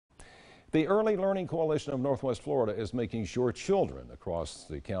The Early Learning Coalition of Northwest Florida is making sure children across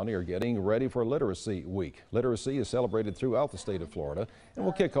the county are getting ready for Literacy Week. Literacy is celebrated throughout the state of Florida and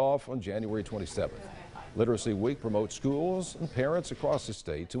will kick off on January 27th. Literacy Week promotes schools and parents across the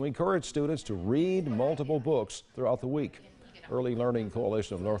state to encourage students to read multiple books throughout the week. Early Learning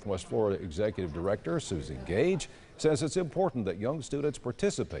Coalition of Northwest Florida Executive Director Susan Gage says it's important that young students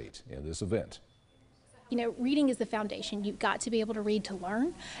participate in this event. You know, reading is the foundation. You've got to be able to read to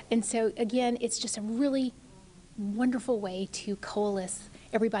learn. And so, again, it's just a really wonderful way to coalesce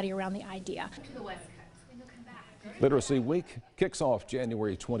everybody around the idea. Literacy Week kicks off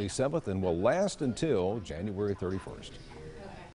January 27th and will last until January 31st.